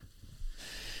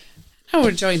How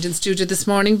we're joined in studio this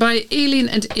morning by Aileen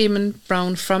and Eamon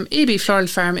Brown from AB Floral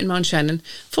Farm in Mount Shannon.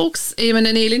 Folks, Eamon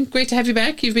and Aileen, great to have you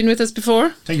back. You've been with us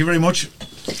before. Thank you very much.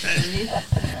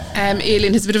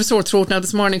 Aileen has a bit of a sore throat now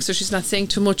this morning, so she's not saying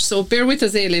too much. So bear with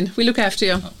us, Aileen. We look after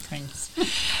you. Oh, thanks.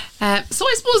 So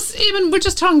I suppose, Eamon, we're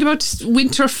just talking about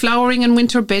winter flowering and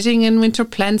winter bedding and winter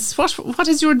plants. What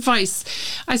is your advice?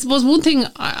 I suppose one thing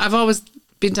I've always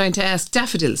been trying to ask,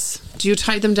 daffodils. Do you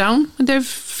tie them down when they've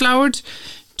flowered?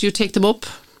 Do you take them up?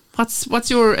 What's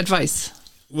your advice?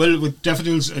 Well, with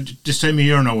daffodils, this time of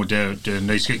year now, with the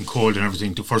nights getting cold and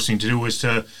everything, the first thing to do is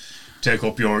to take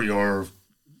up your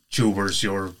tubers,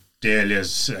 your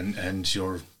dahlias and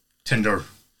your tender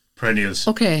perennials.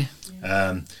 Okay.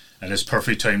 And it's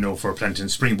perfect time now for planting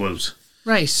spring bulbs.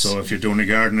 Right. So if you're doing a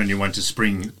garden and you want to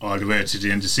spring all the way to the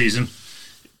end of the season,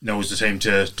 now is the time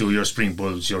to do your spring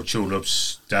bulbs, your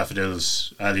tulips,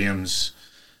 daffodils, alliums,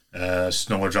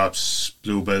 snowdrops,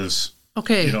 bluebells.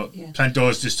 Okay. Plant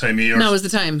those this time of year. Now is the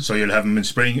time. So you'll have them in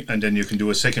spring, and then you can do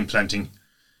a second planting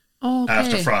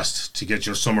after frost to get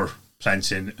your summer plants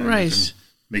in. And you can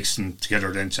mix them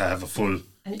together then to have a full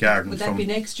garden. Would that be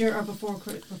next year or before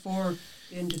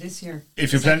the end of this year?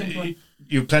 If you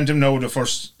plant them now,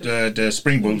 the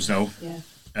spring bulbs now. Yeah.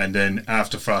 And then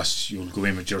after frost, you'll go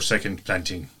in with your second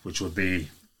planting, which would be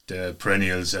the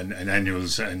perennials and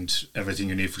annuals and everything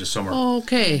you need for the summer.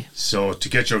 Okay. So to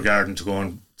get your garden to go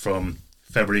on from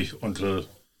February until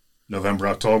November,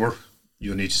 October,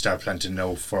 you need to start planting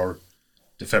now for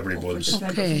the February bulbs.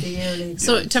 Okay.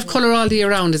 So to have colour all the year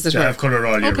round, is it? To have colour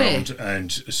all year round,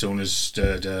 and as soon as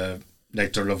the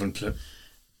nectar-loving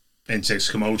insects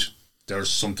come out, there's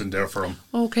something there for them.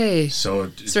 Okay.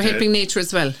 So helping nature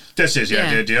as well. That's it,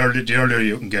 yeah. The earlier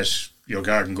you can get your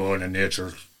garden going and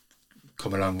nature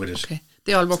come along with it. Okay.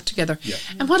 They all work together. Yeah.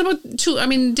 And what about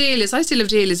dahlias? I still have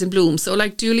dahlias in bloom. So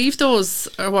do you leave those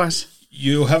or what?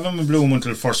 You have them in bloom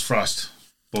until first frost.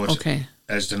 But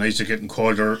as the nights are getting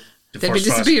colder, they'll first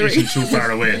frost isn't too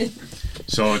far away.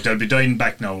 So they'll be dying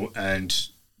back now. And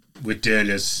with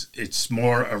dahlias, it's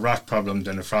more a rot problem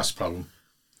than a frost problem.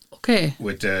 Okay.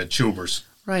 With tubers.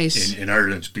 Right. In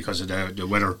Ireland because of the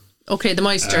weather. Okay, the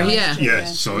moisture, Yeah,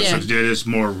 so the dahlia is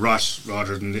more rot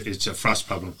rather than it's a frost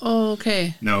problem. Oh,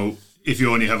 okay. Now, if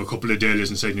you only have a couple of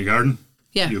dahlias inside your garden,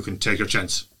 you can take your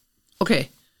chance. Okay.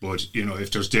 But,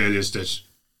 if there's dahlias that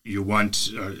you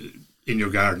want in your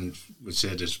garden, would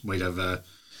say that might have a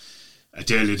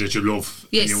dahlia that you love.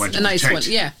 Yes, and you want a nice one,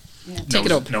 Take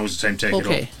it up. Now's the time to take it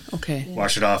up. Okay.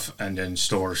 Wash it off and then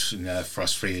store it in a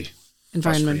frost-free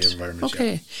environment.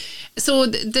 Okay. So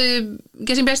the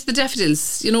getting back to the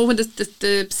daffodils, when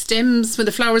the stems, when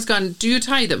the flower's gone, do you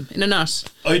tie them in a knot?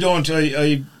 I don't.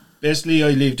 I basically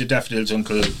leave the daffodils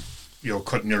until you're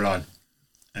cutting your lawn,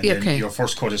 and then your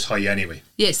first cut is high anyway.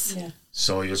 Yes. Yeah.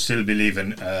 So you'll still be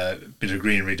leaving a bit of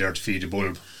greenery there to feed the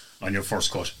bulb on your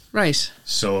first cut. Right.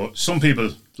 So some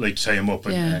people like to tie them up,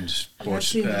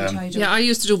 I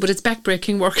used to do, but it's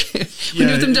backbreaking work. We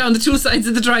move them down the two sides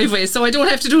of the driveway, so I don't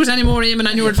have to do it anymore. Eamon,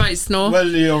 on your advice, no? Well,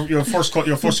 your first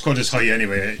cut is high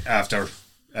anyway after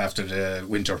the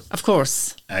winter, of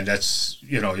course, and that's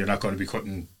you're not going to be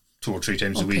cutting 2 or 3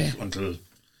 times a week until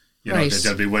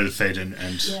they'll be well fed and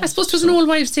I suppose it was an old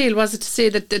wives' tale, was it, to say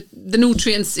that the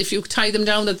nutrients, if you tie them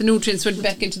down, that the nutrients went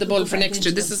back into the bulb for next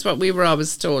year. This is what we were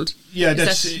always told. Yeah,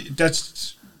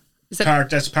 that's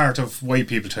part of why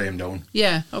people tie them down.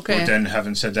 Yeah, okay. But then,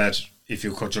 having said that, if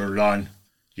you cut your lawn,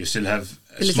 you still have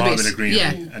a small bit of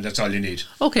greenery, and that's all you need.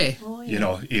 Okay.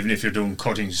 Even if you're doing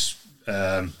cuttings,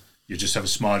 you just have a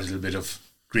small little bit of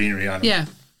greenery on them. Yeah.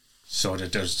 So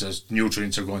that there's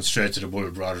nutrients are going straight to the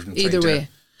bulb rather than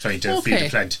trying to feed the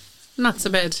plant. Not so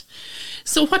bad.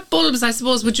 So what bulbs, I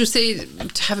suppose, would you say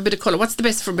to have a bit of colour? What's the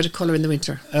best for a bit of colour in the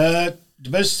winter? The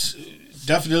best,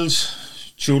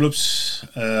 daffodils, tulips.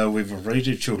 We've a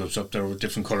variety of tulips up there with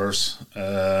different colours.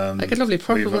 I get lovely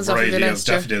purple ones off of We've a the variety of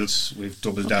daffodils. We've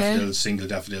double daffodils, single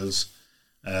daffodils.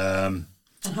 And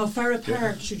how far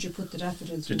apart should you put the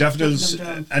daffodils? The daffodils,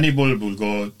 any bulb will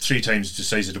go 3 times the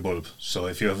size of the bulb. So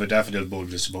if you have a daffodil bulb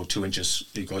that's about 2 inches,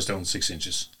 it goes down 6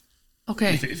 inches.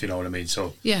 Okay. If you know what I mean.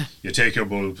 So you take your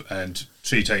bulb and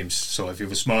 3 times. So if you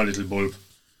have a small little bulb,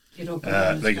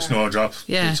 like a snowdrop,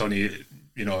 it's only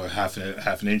half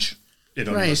an inch. It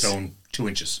only goes down 2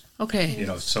 inches. Okay.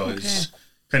 So it's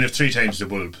kind of 3 times the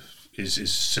bulb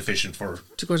is sufficient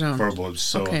to go down for bulbs.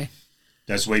 So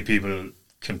that's why people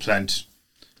can plant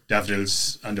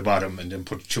daffodils on the bottom and then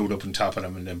put tulip on top of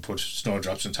them and then put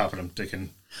snowdrops on top of them. They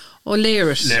can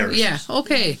layer it. Yeah,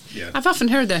 okay. I've often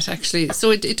heard that actually.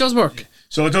 So it does work.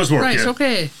 So it does work, right,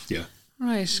 okay. Yeah.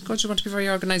 Right, God, you want to be very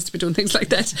organised to be doing things like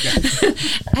that. Yeah.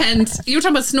 And you were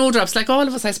talking about snowdrops. Like all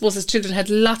of us, I suppose, as children had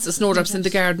lots of snowdrops in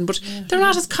the garden, but they're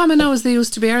not as common now as they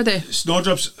used to be, are they?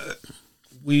 Snowdrops,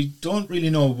 we don't really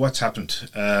know what's happened.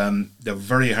 They're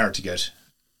very hard to get,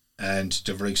 and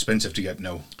they're very expensive to get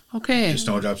now. Okay. The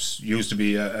snowdrops used to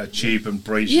be cheap and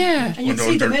bright. Yeah. And you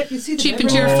see them cheap and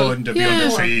cheerful. And they'd be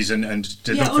under trees and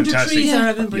they look under fantastic. Trees,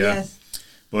 I remember, yes.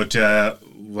 But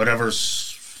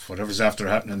whatever's after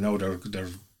happening now, they're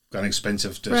gone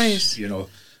expensive. Right. You know,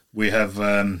 we have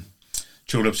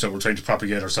tulips that we're trying to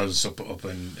propagate ourselves up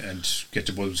and get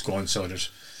the bulbs going, so that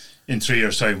in 3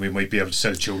 years' time we might be able to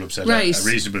sell tulips at a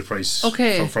reasonable price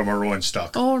from our own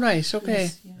stock. Oh, right,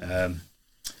 okay. Yes,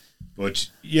 but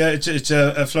yeah, it's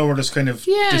a flower that's kind of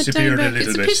disappeared a little bit.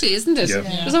 It's a pity, isn't it?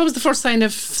 Yeah. It was always the first sign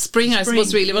of spring, I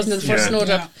suppose, really, wasn't it? The first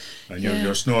snowdrop. And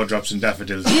your snowdrops and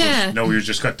daffodils. Yeah. Now you've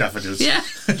just got daffodils. Yeah.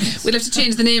 We'll have to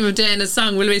change the name of Diana's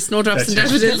song, will we? Snowdrops and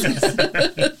daffodils. We're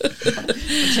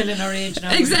telling our age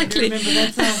now. Exactly. Remember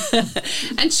that song.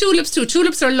 And tulips too.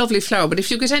 Tulips are a lovely flower, but if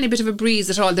you get any bit of a breeze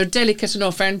at all, they're delicate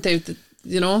enough, aren't they?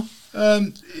 You know?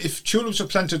 If tulips are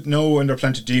planted now and they're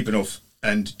planted deep enough,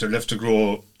 and they're left to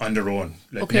grow on their own,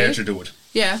 let nature do it.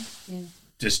 Yeah.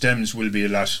 The stems will be a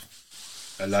lot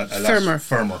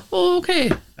firmer. Oh,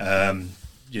 okay.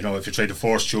 You know, if you try to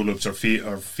force tulips or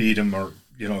feed them, or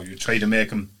you know, you try to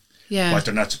make them what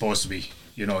they're not supposed to be.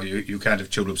 You know, you can't have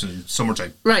tulips in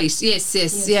summertime. Right.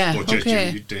 Yes. Yeah. But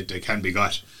they can be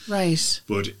got. Right.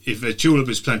 But if a tulip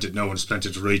is planted now and it's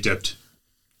planted to the right depth,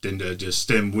 then the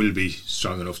stem will be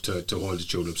strong enough to hold the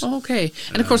tulips. Okay.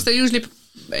 And of course, they're usually,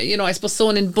 you know, I suppose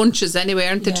sown in bunches anyway,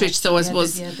 aren't they, Trish? So I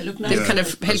suppose they look nice. They kind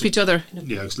of help each other.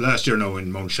 Yeah, because last year now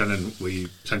in Mount Shannon, we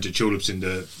planted tulips in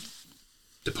the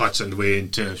pots on the way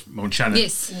into Mount Shannon.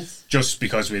 Yes. Just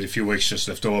because we had a few weeks just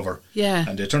left over. Yeah.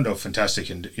 And they turned out fantastic,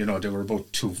 and you know, they were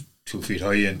about 2 feet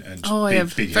high and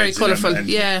big very colourful.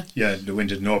 Yeah, the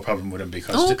wind had no problem with them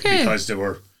because they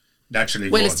were naturally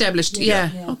well grown. Established. Yeah.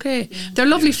 Okay. They're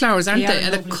lovely flowers, aren't they?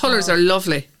 And the colours are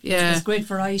lovely. Yeah. It's great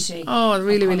variety. Oh,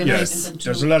 really, really nice.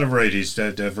 There's a lot of varieties.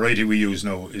 The variety we use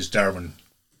now is Darwin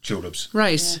tulips.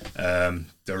 Right.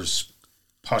 There's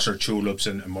posher tulips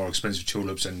and more expensive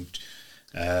tulips and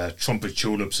trumpet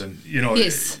tulips, and you know.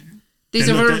 Yes. These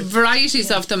are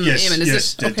varieties of them, Eamon,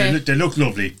 is it? Okay. They look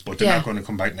lovely, but they're not going to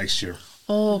come back next year.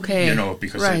 Oh, okay. You know,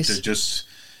 because they're just...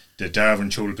 The Darwin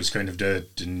tulip is kind of the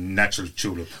natural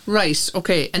tulip. Right,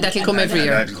 okay. And that'll come every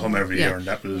year. That'll come every year, and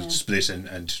that will split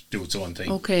and do its own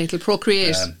thing. Okay, it'll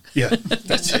procreate.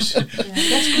 That's it.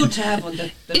 That's good to have on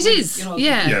the it is, you know,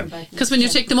 because when you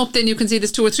take them up, then you can see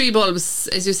there's 2 or 3 bulbs,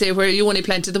 as you say, where you only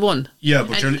planted the one. Yeah,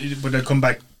 but they'll come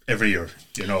back every year,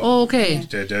 you know. Oh, okay.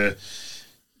 The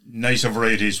nicer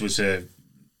varieties was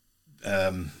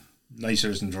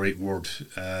nicer isn't the right word.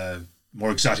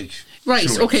 More exotic. Right.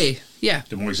 tulips. Okay. Yeah.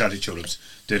 The more exotic tulips,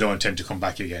 they don't tend to come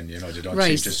back again. You know, they don't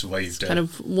seem to survive. It's kind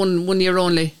of one year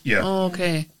only. Yeah. Oh,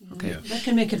 okay. Okay. Yeah. That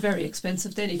can make it very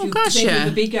expensive then. If you have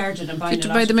a big garden and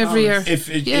buy them every year. If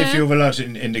you have a lot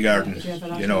in the garden,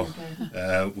 you know,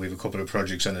 we have a couple of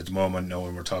projects on at the moment now,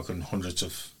 and we're talking hundreds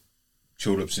of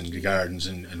tulips in the gardens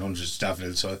and hundreds of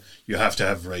daffodils. So you have to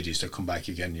have varieties that come back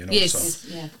again. You know. Yes.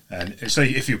 So, and it's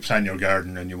like if you plan your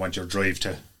garden and you want your drive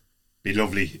to be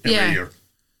lovely every year,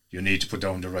 you need to put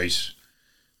down the right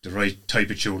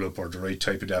type of tulip or the right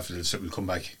type of daffodils that will come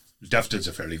back. Daffodils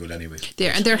are fairly good anyway.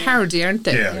 They're hardy, aren't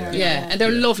they? Yeah. And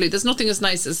they're lovely. There's nothing as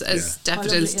nice as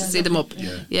daffodils to see them up.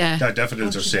 Yeah.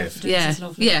 Daffodils are safe. Yeah.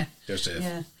 They're safe.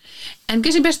 Yeah. And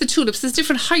getting back to the tulips, there's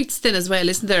different heights then as well,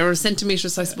 isn't there? Or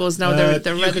centimetres, I suppose, now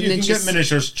they're rather than inches. You can get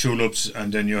miniature tulips,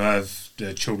 and then you have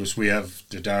the tulips we have,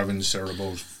 the Darwins are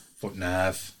about 1.5 foot.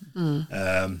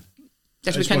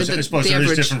 That I suppose there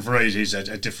is different varieties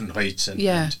at different heights,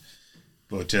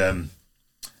 but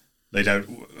like that,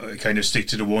 I kind of stick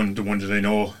to the one that I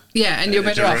know. Yeah, and you're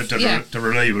better off. The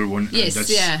reliable one. Yes,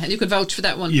 and you can vouch for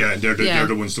that one. Yeah, and they're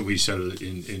the ones that we sell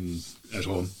in at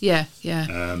home. Yeah.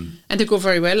 And they go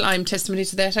very well. I'm testimony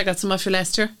to that. I got some off you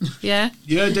last year. Yeah.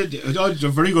 Yeah,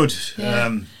 they're very good. Yeah.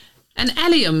 And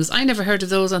alliums, I never heard of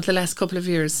those until the last couple of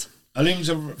years. Alliums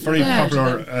are very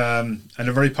popular, and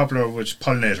they're very popular with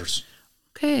pollinators.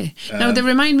 Okay. Now they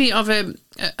remind me of a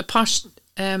posh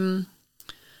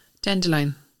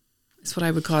dandelion. Is what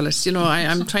I would call it. You know,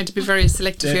 I'm trying to be very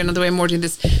selective here. Another way I'm wording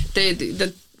this.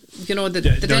 The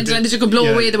dandelion that you could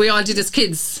blow away that we all did as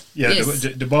kids. Yeah, yes.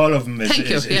 the ball of them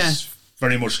is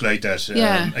very much like that.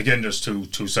 Again, there's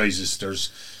two sizes. There's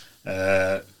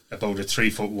about a 3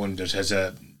 foot one that has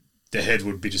the head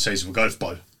would be the size of a golf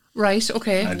ball. Right.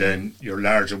 Okay. And then your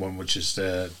larger one, which is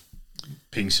the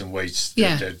pinks and whites.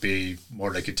 They'd be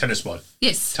more like a tennis ball.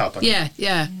 Yes. Top on yeah,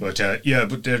 yeah. But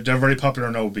but they're very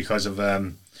popular now because of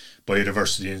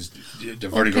biodiversity, and they're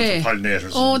very good for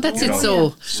pollinators. Oh, that's it.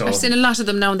 So I've seen a lot of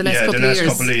them now in the last couple of years. Yeah, the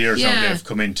last couple of years now they've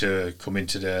come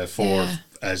into the fore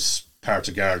as part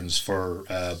of gardens for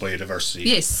biodiversity.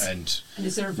 Yes. And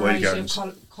is there a variety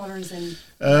of colours in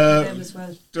them as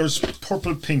well? There's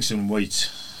purple, pinks and whites.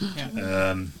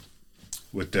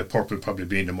 With the purple probably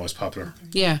being the most popular.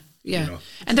 Yeah. Yeah, you know.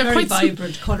 And they're very quite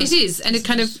vibrant colours. It is, and it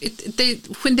kind of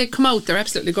when they come out, they're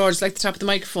absolutely gorgeous. Like the top of the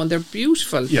microphone, they're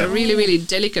beautiful. Yeah. They're really, really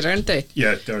delicate, aren't they?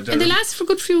 Yeah, and they last for a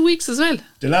good few weeks as well.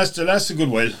 They last a good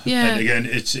while. Yeah, and again,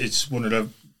 it's one of the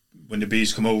when the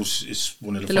bees come out, it's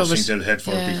one of the first things they'll head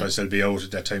for because they'll be out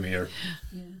at that time of year.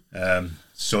 Yeah.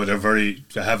 So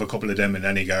to have a couple of them in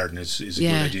any garden is a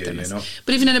good idea, you know.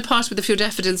 But even in a pot with a few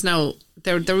daffodils now,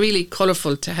 they're really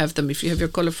colourful to have them. If you have your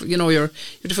colourful, you know, your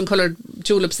different coloured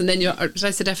tulips, and then did I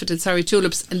say daffodils? Sorry,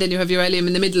 tulips, and then you have your allium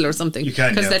in the middle or something. You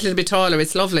can, because that little bit taller.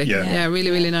 It's lovely. Yeah,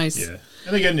 really, really nice. Yeah,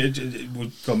 and again,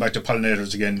 we'll go back to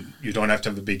pollinators again. You don't have to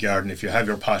have a big garden if you have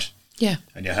your pot. Yeah,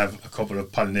 and you have a couple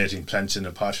of pollinating plants in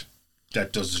a pot.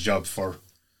 That does the job for.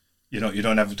 You know, you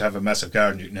don't have to have a massive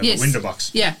garden. You can have a window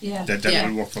box. Yeah. That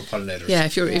will work for pollinators. Yeah,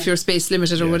 if you're space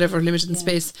limited or whatever, limited in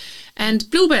space. And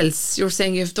bluebells, you're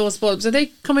saying you have those bulbs. Are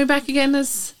they coming back again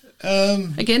as?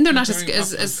 Again, they're not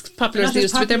as popular as they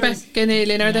used to be. They're back again,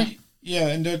 Aileen, are they? Yeah,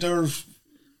 and they're.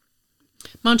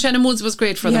 Mount Shannon Woods was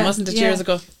great for them, wasn't it, years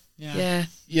ago? Yeah,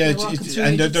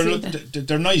 and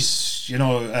they're nice. You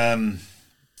know,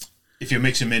 if you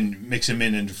mix them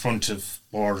in in front of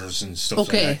borders and stuff like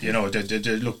that, you know, they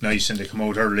look nice and they come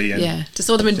out early. And to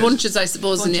sow them in bunches, I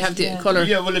suppose, and you have the colour.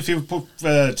 Yeah, well, if you put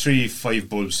 3-5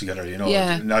 bulbs together, you know,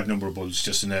 an odd number of bulbs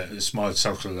just in a small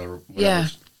circle or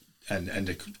whatever, and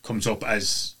it comes up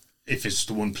as if it's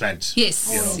the one plant.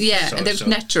 Yes, you know. So, and they're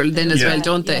natural then as well,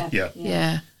 don't they?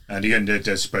 Yeah. And again,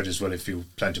 they spread as well if you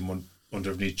plant them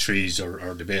underneath trees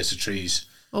or the base of trees.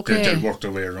 Okay. They'll work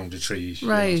their way around the tree.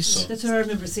 Right. You know, so. That's where I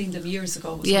remember seeing them years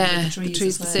ago. The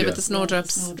trees the same with the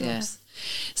snowdrops. Yeah.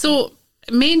 So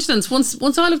maintenance, once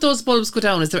all of those bulbs go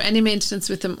down, is there any maintenance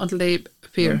with them until they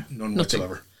appear? None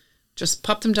whatsoever. Just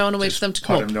pop them down and wait for them to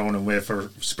come up. Pop them down and wait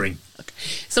for spring. Okay.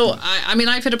 So I mean,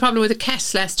 I've had a problem with a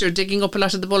cat last year digging up a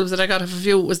lot of the bulbs that I got off of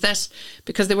you. Was that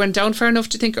because they weren't down far enough,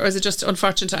 do you think, or is it just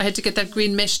unfortunate? I had to get that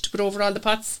green mesh to put over all the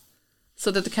pots, so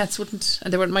that the cats wouldn't,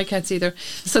 and they weren't my cats either,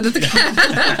 so that the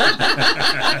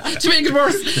to make it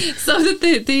worse, so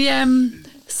that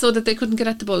so that they couldn't get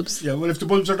at the bulbs. Yeah, well, if the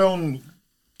bulbs are down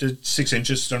to 6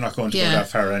 inches, they're not going to go that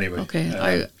far anyway. Okay,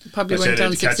 I probably went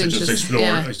down 6 inches.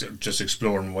 Just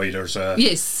exploring why there's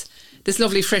this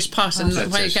lovely fresh pot, and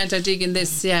why can't I dig in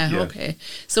this? Okay.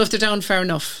 So if they're down far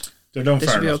enough. They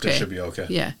should be okay.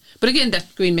 Yeah. But again,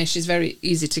 that green mesh is very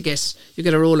easy to get. You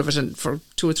get a roll of it and for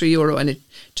 €2 or €3, and it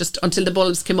just until the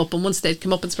bulbs came up, and once they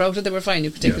came up and sprouted, they were fine.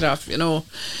 You could take it off, you know.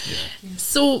 Yeah.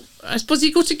 So I suppose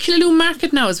you go to Killaloe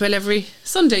Market now as well every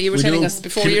Sunday. You were telling us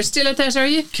before. You're still at that, are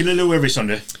you? Killaloe every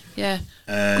Sunday. Yeah.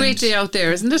 Great day out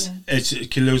there, isn't it? Yeah.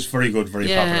 Killaloe's very good, very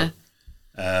popular.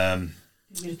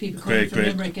 You have people coming from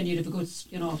Limerick, and you'd have a good,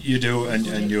 you know. You do,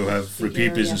 and you have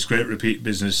repeat business, great repeat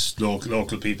business,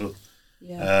 local people.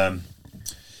 Yeah.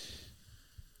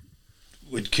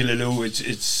 With Killaloe,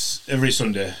 it's every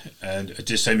Sunday, and at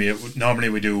this time of year, normally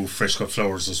we do fresh cut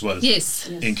flowers as well. Yes.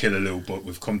 In Killaloe, but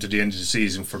we've come to the end of the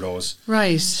season for those.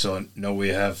 Right. So now we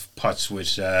have pots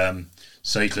with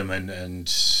cyclamen and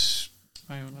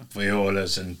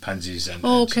violas and pansies and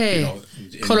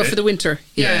colour for the winter.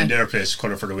 Yeah, in their place,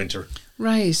 colour for the winter.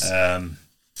 Right.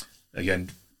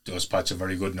 Again, those pots are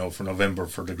very good now for November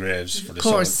for the graves, for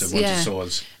the winter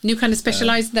souls. And you kind of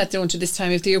specialise in that, don't you, this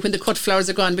time of the year when the cut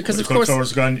flowers are gone? Because when the cut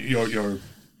flowers are gone, you're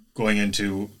going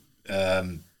into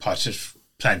potted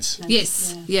plants.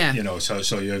 Yes, yeah. You know, so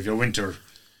you have your winter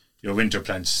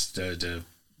plants, the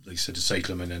like I said, the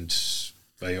cyclamen and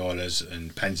violas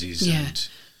and pansies. Yeah.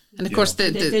 And of course,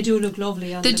 they do look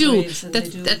lovely on the graves.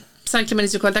 That cyclamen,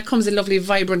 as you call it, that comes in lovely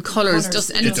vibrant colours.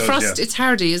 And it's frost, it's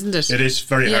hardy, isn't it? It is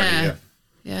very hardy, yeah.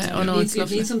 Yeah, oh no, it's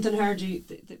lovely. You need something hardy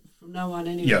from now on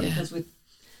anyway, because with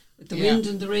the wind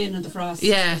and the rain and the frost.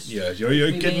 Yeah.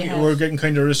 We're getting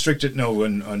kind of restricted now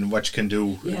on what you can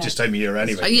do at this time of year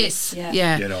anyway. Yes,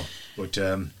 yeah. You know, but...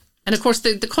 and of course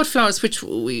the cut flowers, which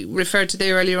we referred to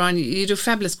there earlier on, you do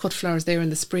fabulous cut flowers there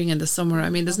in the spring and the summer. I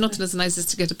mean, there's nothing as nice as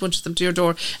to get a bunch of them to your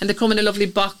door, and they come in a lovely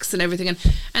box and everything,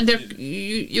 and they're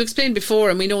you explained before,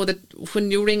 and we know that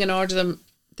when you ring and order them,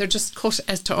 they're just cut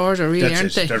as to order, really,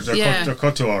 aren't they? They're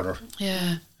cut to order.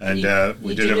 Yeah. And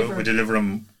we deliver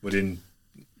them within,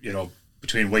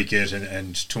 between Whitegate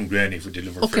and Tuamgraney we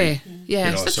deliver free.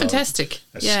 Yeah, that's fantastic.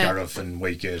 That's Scariff and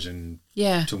Whitegate and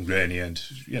Tuamgraney, and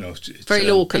it's very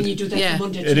local. And you do that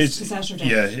from Monday to Saturday.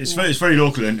 Yeah, it's very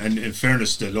local, and in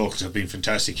fairness, the locals have been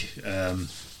fantastic.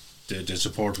 The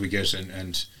support we get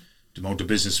and the amount of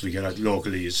business we get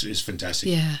locally is fantastic.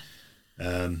 Yeah.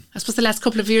 I suppose the last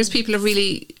couple of years people have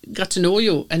really got to know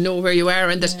you and know where you are,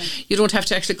 and that you don't have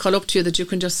to actually call up to you, that you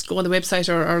can just go on the website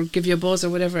or give you a buzz or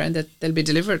whatever, and that they'll be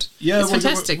delivered. Yeah, it's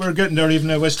fantastic. We're getting there.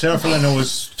 Even at West Clarefellow, I know,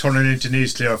 is turning into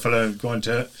East Clarefellow, going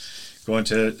to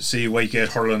see Whitegate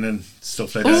hurling and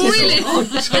stuff like that. Oh, really?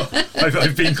 So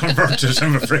I've been converted,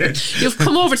 I'm afraid. You've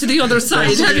come over to the other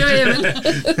side, have you,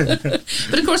 Eamon?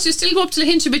 But of course, you still go up to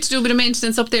Lahinch a bit to do a bit of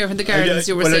maintenance up there in the gardens,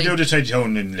 you were saying. Well, I do the tidy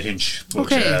town in Lahinch.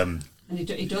 Okay. And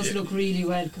it does look really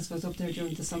well, because I was up there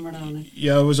during the summer now.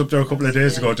 Yeah, I was up there a couple of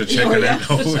days ago to check it out.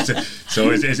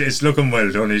 So it's looking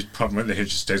well. The only problem with the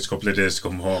hitch takes a couple of days to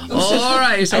come home. All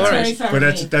right.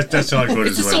 But that's all good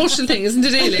as well. It's a social thing, isn't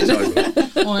it, Aileen?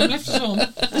 I'm left at home.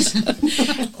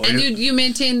 And you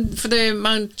maintain for the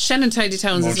Mount Shannon Tidy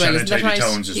Towns as well, isn't that right? Mount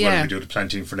Shannon Tidy Towns as well. We do the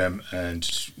planting for them,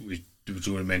 and we do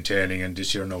doing maintaining, and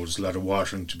this year now there's a lot of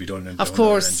watering to be done. Of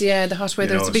course, the hot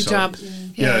weather, it's a big job.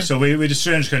 Yeah, so we had a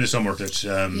strange kind of summer that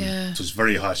it was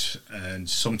very hot, and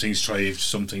some things thrived,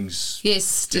 some things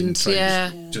didn't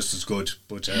thrive just as good.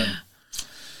 But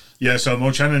so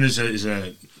Mount Shannon is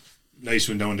a nice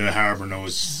one down the harbour now.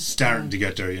 It's starting to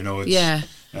get there,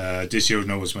 this year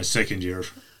now is my second year.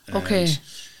 Okay.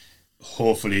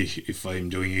 Hopefully, if I'm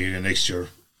doing it again next year,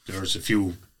 there's a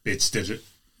few bits that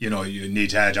you need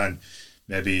to add on,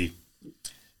 maybe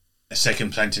a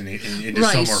second planting in the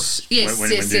summer. When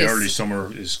the early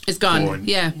summer is gone. Going,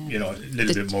 a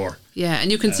little bit more. Yeah,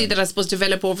 and you can see that, I suppose,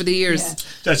 develop over the years. Yeah.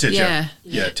 That's it. Yeah.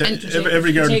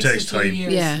 Every garden takes time.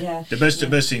 Yeah. The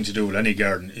best thing to do with any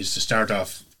garden is to start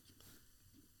off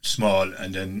small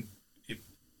and then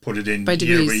put it in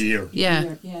year by year.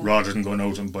 Yeah. Rather than going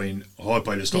out and buying a whole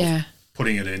pile of stuff,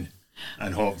 putting it in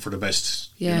and hoping for the best.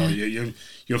 Yeah.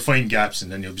 You'll find gaps,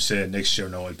 and then you'll be saying next year,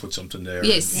 no, I'll put something there.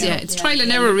 Yes, it's trial and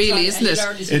error, really, isn't it?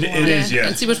 It is,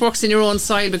 And see what works in your own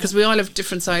soil, because we all have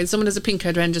different soils. Someone has a pink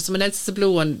hydrangea, someone else has a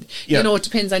blue one. It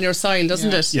depends on your soil,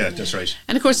 doesn't it? Yeah, that's right.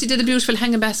 And of course, you did the beautiful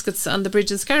hanging baskets on the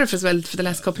bridge in Scariff as well for the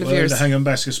last couple of years. The hanging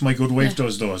baskets, my good wife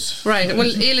does those. Right.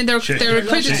 Well, Aileen, they're a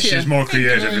credit to you. She's more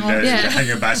creative in the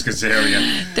hanging baskets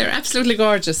area. They're absolutely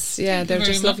gorgeous. Yeah, they're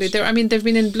just lovely. They've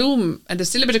been in bloom, and there's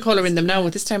still a bit of colour in them now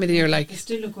at this time of the year. They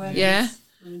still look well. Yeah.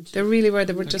 They really were.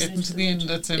 They were just getting to the end.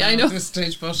 That's I know. At this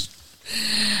stage, but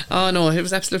oh no, it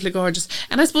was absolutely gorgeous.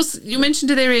 And I suppose you mentioned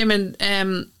it there,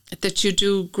 Eamon, that you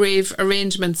do grave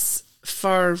arrangements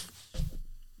for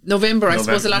November. I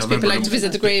suppose a lot of people like to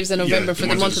visit the graves in November for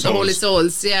the month of the Holy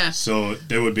Souls. Yeah. So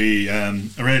there would be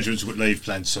arrangements with live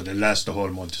plants, so they last the whole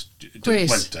month. Great.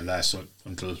 Well, they last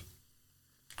until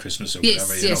Christmas or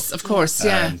whatever. Yes, of course.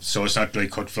 Yeah. So it's not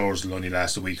like cut flowers will only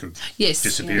last a week or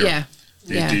disappear. Yeah.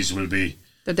 These will be.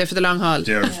 They're there for the long haul.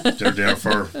 They'll be there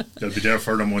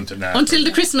for a month and a half. Until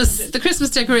the Christmas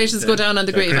decorations go down on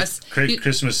the grave.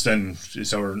 Christmas then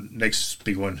is our next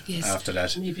big one after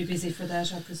that. And you'll be busy for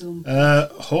that, I presume.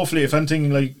 Hopefully, if anything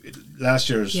like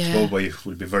last year's go by,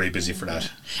 we'll be very busy for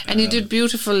that. And you did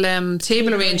beautiful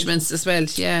table arrangements as well, and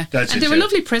they were a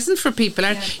lovely present for people.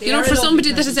 And for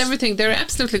somebody that has everything, they're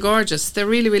absolutely gorgeous. They're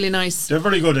really, really nice. They're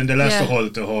very good, and they last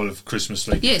the whole of Christmas.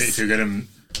 Like if you get them,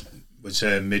 would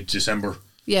say mid-December.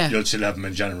 You'll still have them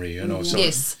in January, So,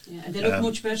 and they look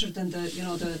much better than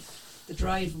the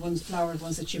dried ones, flowered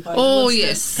ones that you buy.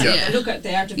 They look at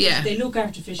the artificial. They look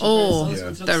artificial. Oh,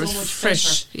 they're so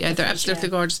fresh. Yeah, they're absolutely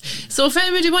gorgeous. So, if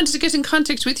anybody wanted to get in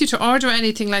contact with you to order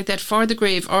anything like that for the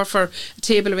grave or for a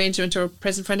table arrangement or a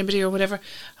present for anybody or whatever,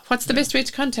 what's the best way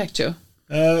to contact you?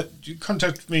 You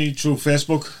contact me through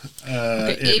Facebook.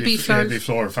 AB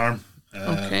Floral Farm.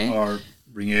 Or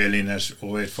ring Aileen at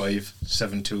 085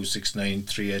 7269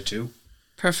 382.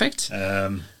 Perfect.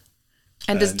 And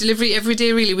there's delivery every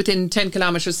day, really, within 10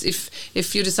 kilometres.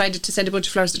 If you decided to send a bunch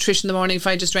of flowers to Trish in the morning, if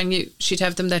I just rang you, she'd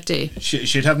have them that day.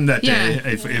 She'd have them that day.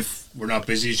 If we're not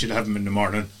busy, she'd have them in the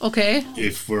morning. Okay.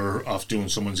 If we're off doing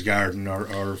someone's garden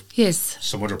or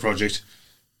some other project,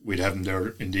 we'd have them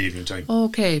there in the evening time.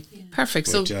 Okay,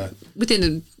 perfect. But, so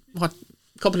within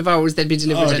couple of hours they'd be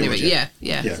delivered anyway.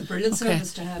 It's a brilliant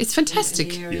service to have. It's fantastic.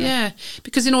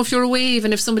 Because if you're away,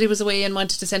 even if somebody was away and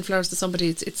wanted to send flowers to somebody,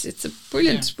 it's a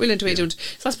brilliant way to do it.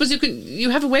 So I suppose you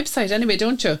have a website anyway,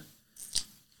 don't you?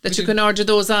 That you can order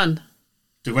those on.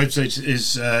 The website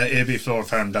is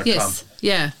abflowerfarm.com. Yes.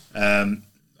 Yeah. I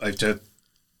have to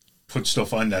put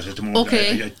stuff on that at the moment.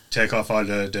 Okay. I take off all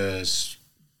the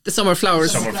the summer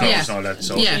flowers. And all that.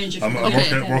 So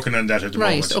I'm working on that at the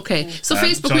moment. Right, okay. So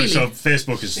Facebook So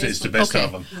Facebook is the best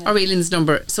of them. Or Eileen's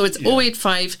number. So it's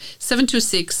 085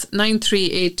 726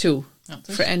 9382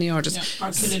 for any orders.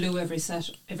 Or Killaloe every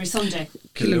Sunday.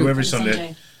 Killaloe every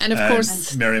Sunday. And of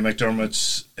course Mary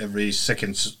McDermott's every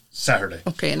second Saturday.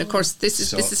 Okay, and of course this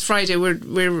is Friday.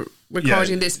 We're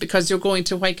recording this because you're going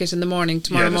to Whitegate in the morning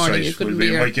tomorrow morning. Right. We'll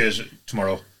be in Whitegate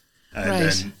tomorrow, and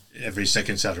then every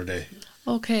second Saturday.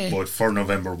 Okay. But for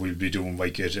November, we'll be doing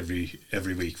Whitegate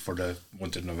every week for the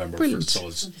month of November. Brilliant. For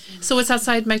Souls. So it's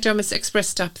outside McDermott's Express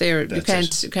stop there. You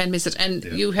can't miss it. And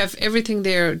you have everything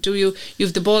there. Do you? You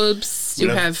have the bulbs. You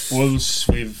have bulbs.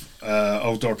 We've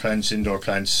outdoor plants, indoor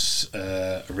plants,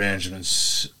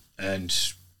 arrangements, and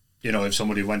if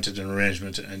somebody wanted an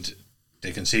arrangement and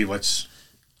they can see what's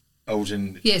out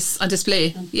on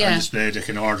display. On display, they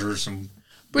can order some.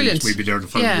 Brilliant. We'll be there the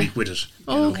following week with it.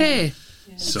 Okay.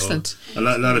 So excellent. A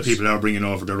lot of people are bringing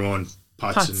over their own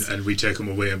pots. And we take them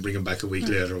away and bring them back a week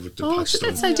later with the pots.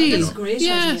 That's ideal. That's great.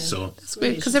 Yeah, so that's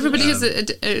great because everybody has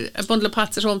a bundle of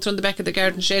pots at home thrown the back of the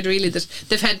garden shed. Really, that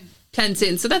they've had plants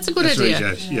in. So that's a good idea.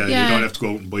 Right, yeah. You don't have to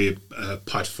go out and buy a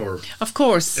pot for. Of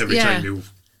course. Every time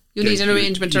you need an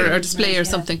arrangement or display or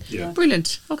something. Yeah.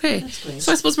 Brilliant. Okay.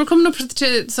 So I suppose we're coming up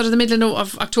to sort of the middle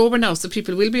of October now, so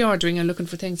people will be ordering and looking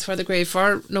for things for the grave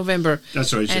for November.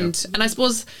 That's right. And I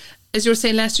suppose, as you were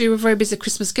saying last year, you were very busy at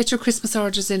Christmas. Get your Christmas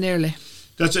orders in early.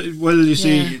 That's it. Well, you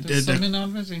see, there's some in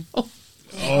already.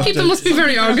 People must be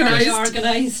very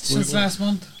organised. Since last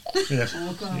month. Yeah.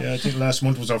 I think last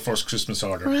month was our first Christmas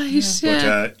order. Right.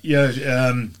 But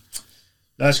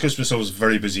last Christmas I was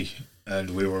very busy,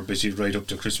 and we were busy right up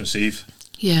to Christmas Eve.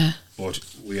 Yeah. But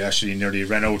we actually nearly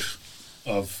ran out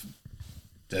of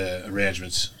the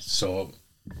arrangements. So,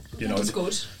 that's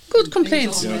good. Good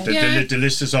complaints. The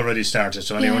list has already started,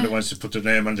 so anyone that wants to put their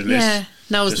name on the list,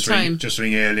 now's the time. Just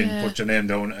ring Aileen, put your name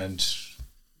down, and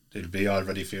they'll be all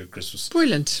ready for your Christmas.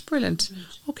 Brilliant.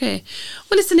 Okay.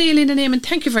 Well, listen, Aileen and Eamon,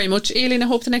 thank you very much. Aileen, I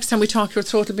hope the next time we talk, your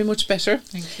throat will be much better.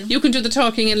 Thank you. You can do the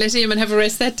talking and let Eamon have a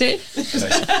rest that day.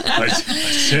 I'd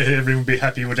say everyone will be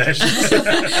happy with that.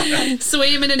 So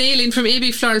Eamon and Aileen from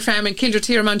AB Floral Farm in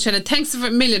Kildare, Mount Shannon, thanks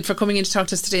a million for coming in to talk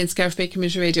to us today in Scarf Bay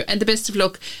Community Radio, and the best of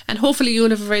luck, and hopefully you'll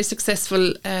have a very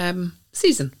successful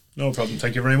season. No problem.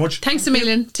 Thank you very much. Thanks a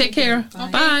million. Take care.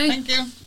 Bye. Thank you.